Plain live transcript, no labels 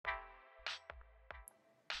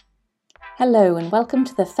Hello and welcome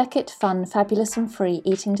to the Feckit Fun, Fabulous and Free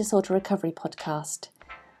Eating Disorder Recovery podcast.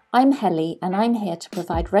 I'm Helly and I'm here to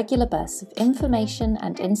provide regular bursts of information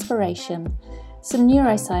and inspiration, some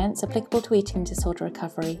neuroscience applicable to eating disorder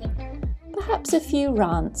recovery, perhaps a few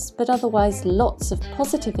rants, but otherwise lots of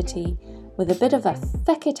positivity with a bit of a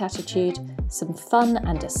Feckit attitude, some fun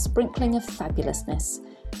and a sprinkling of fabulousness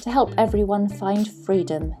to help everyone find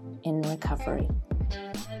freedom in recovery.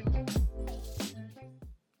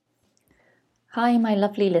 Hi, my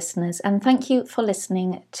lovely listeners, and thank you for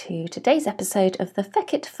listening to today's episode of the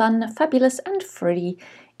Feckit Fun, Fabulous and Free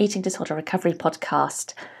Eating Disorder Recovery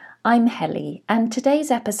podcast. I'm Helly, and today's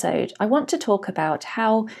episode I want to talk about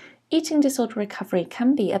how eating disorder recovery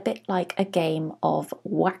can be a bit like a game of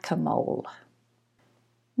whack-a-mole.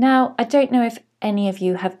 Now, I don't know if any of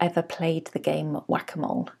you have ever played the game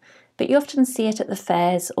whack-a-mole, but you often see it at the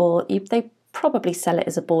fairs, or they probably sell it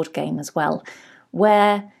as a board game as well,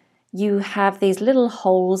 where you have these little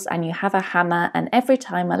holes and you have a hammer, and every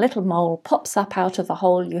time a little mole pops up out of a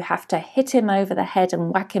hole, you have to hit him over the head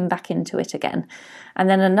and whack him back into it again. And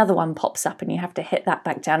then another one pops up and you have to hit that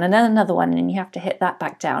back down, and then another one and you have to hit that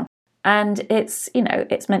back down. And it's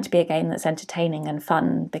meant to be a game that's entertaining and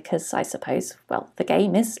fun because I suppose, the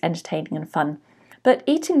game is entertaining and fun. But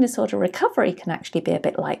eating disorder recovery can actually be a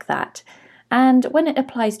bit like that. And when it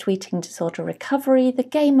applies to eating disorder recovery, the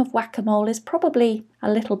game of whack-a-mole is probably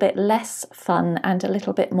a little bit less fun and a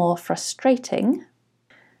little bit more frustrating.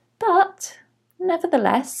 But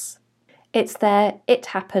nevertheless, it's there, it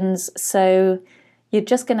happens, so you're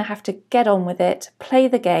just going to have to get on with it, play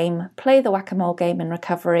the game, play the whack-a-mole game in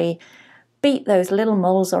recovery, beat those little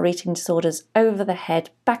moles or eating disorders over the head,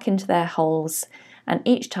 back into their holes, and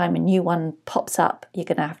each time a new one pops up, you're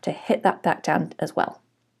going to have to hit that back down as well.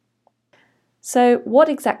 So what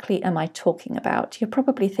exactly am I talking about? You're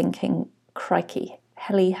probably thinking, crikey,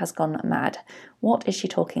 Helly has gone mad. What is she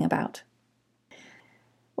talking about?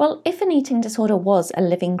 Well, if an eating disorder was a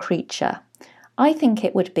living creature, I think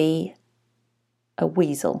it would be a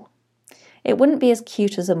weasel. It wouldn't be as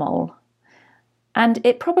cute as a mole. And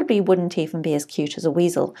it probably wouldn't even be as cute as a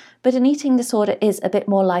weasel. But an eating disorder is a bit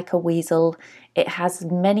more like a weasel. It has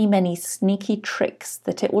many, many sneaky tricks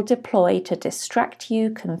that it will deploy to distract you,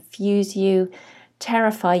 confuse you,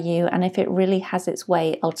 terrify you, and if it really has its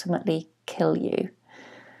way, ultimately kill you.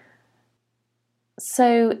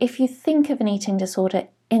 So if you think of an eating disorder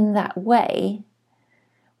in that way,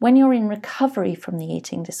 when you're in recovery from the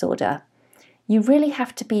eating disorder, you really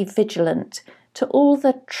have to be vigilant to all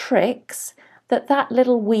the tricks that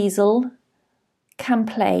little weasel can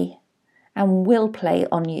play and will play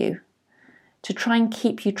on you to try and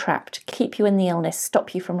keep you trapped, keep you in the illness,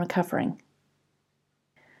 stop you from recovering.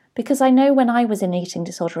 Because I know when I was in eating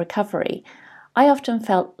disorder recovery, I often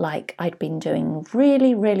felt like I'd been doing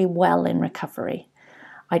really, really well in recovery.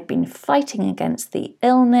 I'd been fighting against the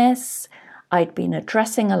illness, I'd been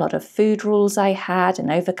addressing a lot of food rules I had and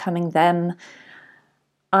overcoming them.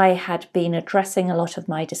 I had been addressing a lot of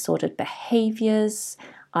my disordered behaviours,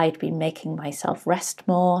 I'd been making myself rest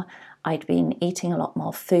more, I'd been eating a lot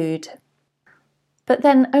more food. But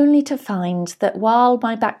then only to find that while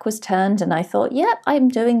my back was turned and I thought, I'm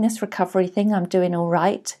doing this recovery thing, I'm doing all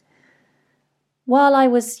right, while I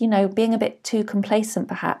was, being a bit too complacent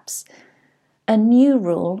perhaps, a new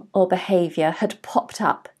rule or behaviour had popped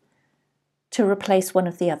up to replace one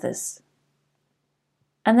of the others.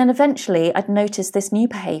 And then eventually I'd noticed this new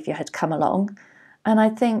behaviour had come along and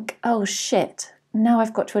I'd think, oh shit, now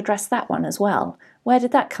I've got to address that one as well. Where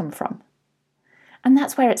did that come from? And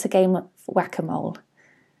that's where it's a game of whack-a-mole.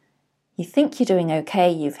 You think you're doing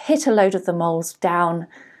okay, you've hit a load of the moles down,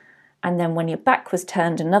 and then when your back was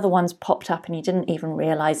turned, another one's popped up and you didn't even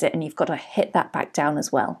realise it, and you've got to hit that back down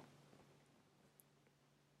as well.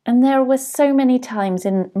 And there were so many times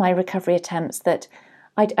in my recovery attempts that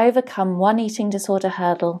I'd overcome one eating disorder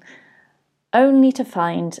hurdle only to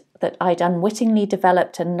find that I'd unwittingly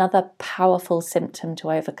developed another powerful symptom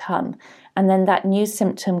to overcome. And then that new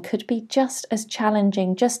symptom could be just as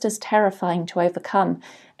challenging, just as terrifying to overcome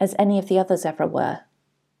as any of the others ever were.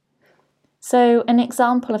 So an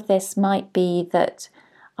example of this might be that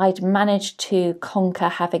I'd managed to conquer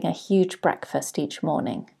having a huge breakfast each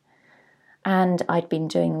morning. And I'd been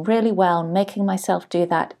doing really well, making myself do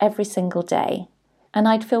that every single day. And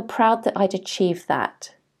I'd feel proud that I'd achieved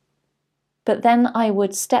that. But then I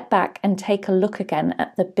would step back and take a look again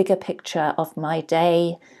at the bigger picture of my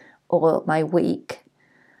day or my week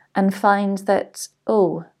and find that,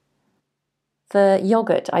 the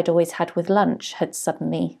yogurt I'd always had with lunch had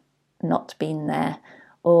suddenly not been there.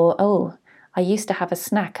 Or, I used to have a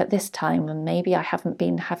snack at this time and maybe I haven't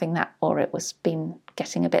been having that, or it was been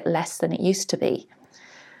getting a bit less than it used to be.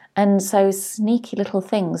 And so sneaky little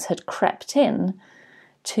things had crept in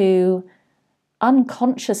to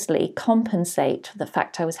unconsciously compensate for the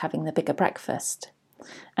fact I was having the bigger breakfast.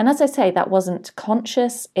 And as I say, that wasn't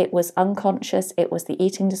conscious, it was unconscious, it was the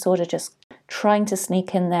eating disorder just trying to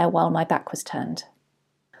sneak in there while my back was turned.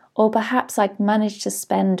 Or perhaps I'd managed to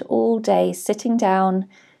spend all day sitting down,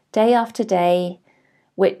 day after day,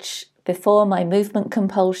 which before my movement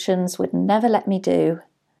compulsions would never let me do.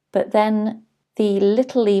 But then the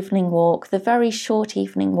little evening walk, the very short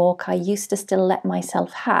evening walk I used to still let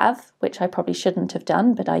myself have, which I probably shouldn't have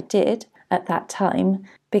done, but I did at that time,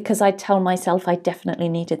 because I'd tell myself I definitely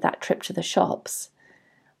needed that trip to the shops.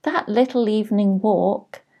 That little evening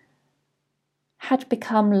walk had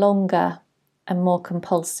become longer and more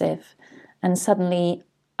compulsive, and suddenly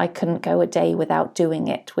I couldn't go a day without doing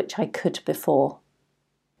it, which I could before.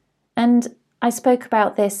 And I spoke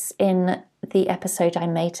about this in the episode I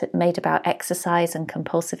made about exercise and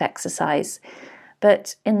compulsive exercise.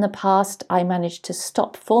 But in the past, I managed to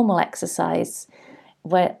stop formal exercise,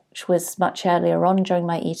 which was much earlier on during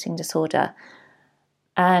my eating disorder.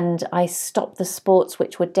 And I stopped the sports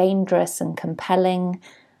which were dangerous and compelling.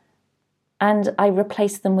 And I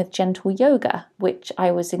replaced them with gentle yoga, which I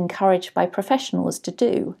was encouraged by professionals to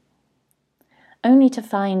do. Only to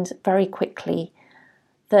find very quickly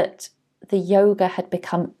that the yoga had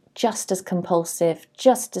become just as compulsive,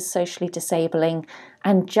 just as socially disabling,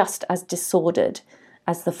 and just as disordered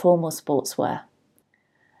as the formal sports were.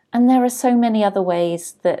 And there are so many other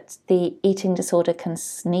ways that the eating disorder can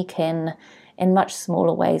sneak in much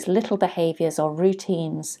smaller ways, little behaviours or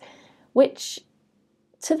routines, which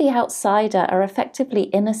to the outsider are effectively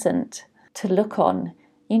innocent to look on.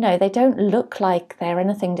 You know, they don't look like they're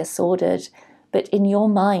anything disordered, but in your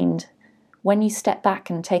mind, when you step back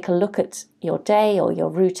and take a look at your day or your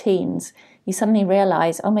routines, you suddenly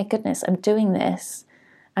realise, oh my goodness, I'm doing this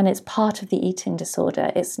and it's part of the eating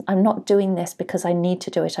disorder. I'm not doing this because I need to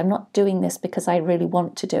do it. I'm not doing this because I really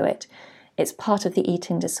want to do it. It's part of the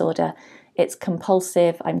eating disorder. It's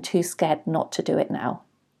compulsive. I'm too scared not to do it now.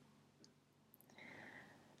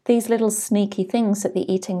 These little sneaky things that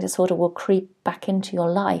the eating disorder will creep back into your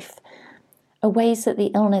life are ways that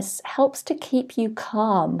the illness helps to keep you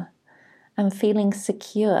calm and feeling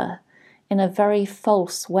secure in a very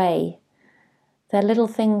false way. They're little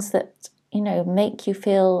things that, make you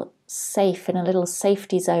feel safe in a little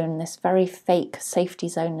safety zone, this very fake safety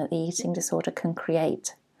zone that the eating disorder can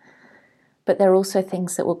create. But they're also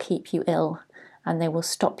things that will keep you ill and they will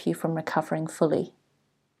stop you from recovering fully.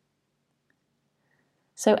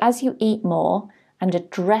 So as you eat more and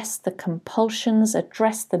address the compulsions,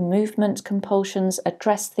 address the movement compulsions,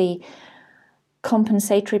 address the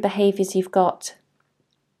compensatory behaviours you've got,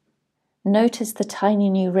 notice the tiny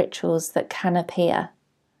new rituals that can appear.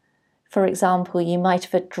 For example, you might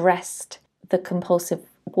have addressed the compulsive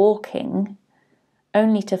walking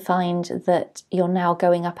only to find that you're now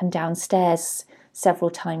going up and down stairs several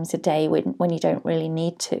times a day when you don't really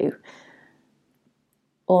need to.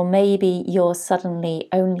 Or maybe you're suddenly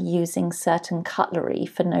only using certain cutlery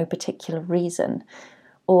for no particular reason.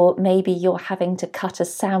 Or maybe you're having to cut a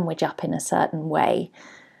sandwich up in a certain way.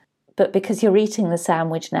 But because you're eating the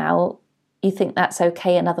sandwich now, you think that's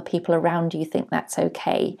okay and other people around you think that's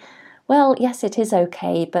okay. Well, yes, it is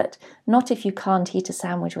okay, but not if you can't eat a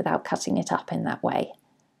sandwich without cutting it up in that way.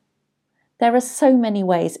 There are so many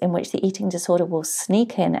ways in which the eating disorder will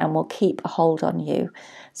sneak in and will keep a hold on you.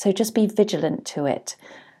 So just be vigilant to it.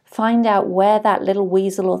 Find out where that little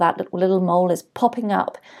weasel or that little mole is popping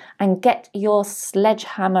up and get your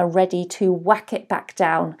sledgehammer ready to whack it back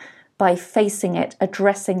down by facing it,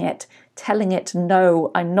 addressing it, telling it,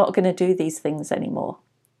 no, I'm not going to do these things anymore.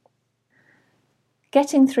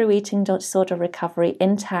 Getting through eating disorder recovery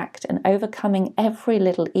intact and overcoming every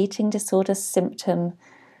little eating disorder symptom,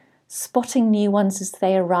 spotting new ones as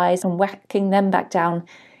they arise and whacking them back down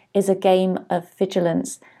is a game of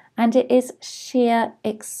vigilance. And it is sheer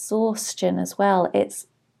exhaustion as well. It's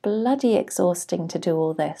bloody exhausting to do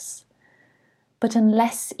all this. But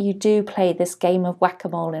unless you do play this game of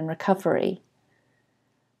whack-a-mole in recovery,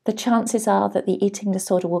 the chances are that the eating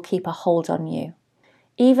disorder will keep a hold on you.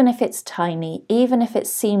 Even if it's tiny, even if it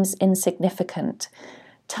seems insignificant,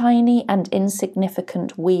 tiny and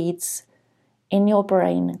insignificant weeds in your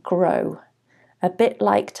brain grow, a bit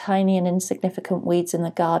like tiny and insignificant weeds in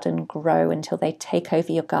the garden grow until they take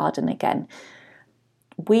over your garden again.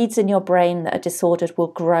 Weeds in your brain that are disordered will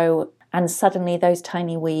grow, and suddenly those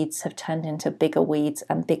tiny weeds have turned into bigger weeds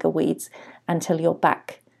and bigger weeds until you're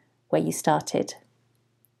back where you started.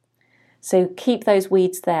 So keep those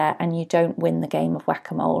weeds there and you don't win the game of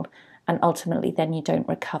whack-a-mole, and ultimately then you don't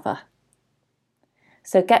recover.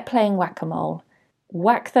 So get playing whack-a-mole,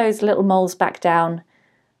 whack those little moles back down,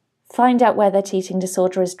 find out where that eating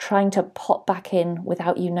disorder is trying to pop back in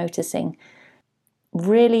without you noticing.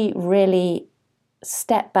 Really, really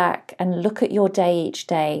step back and look at your day each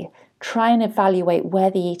day. Try and evaluate where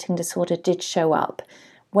the eating disorder did show up,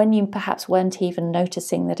 when you perhaps weren't even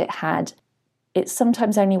noticing that it had. It's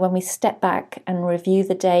sometimes only when we step back and review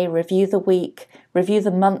the day, review the week, review the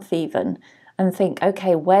month even, and think,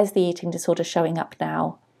 okay, where's the eating disorder showing up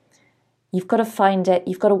now? You've got to find it,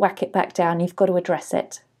 you've got to whack it back down, you've got to address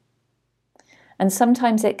it. And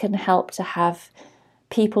sometimes it can help to have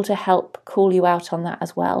people to help call you out on that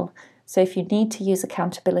as well. So if you need to use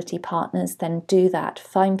accountability partners, then do that.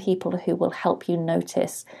 Find people who will help you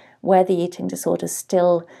notice where the eating disorder is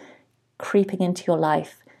still creeping into your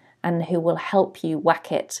life and who will help you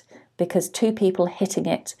whack it, because 2 people hitting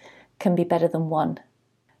it can be better than 1.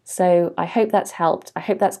 So I hope that's helped. I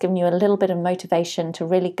hope that's given you a little bit of motivation to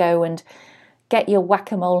really go and get your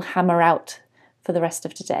whack-a-mole hammer out for the rest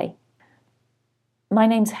of today. My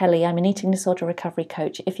name's Helly. I'm an eating disorder recovery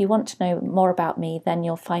coach. If you want to know more about me, then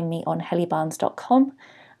you'll find me on hellybarnes.com,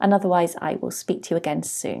 and otherwise I will speak to you again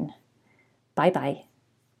soon. Bye-bye.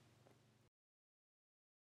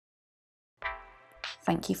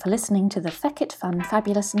 Thank you for listening to the Feck It Fun,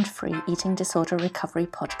 Fabulous and Free Eating Disorder Recovery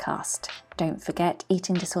podcast. Don't forget,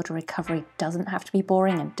 eating disorder recovery doesn't have to be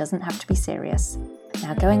boring and doesn't have to be serious.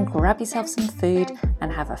 Now go and grab yourself some food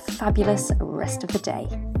and have a fabulous rest of the day.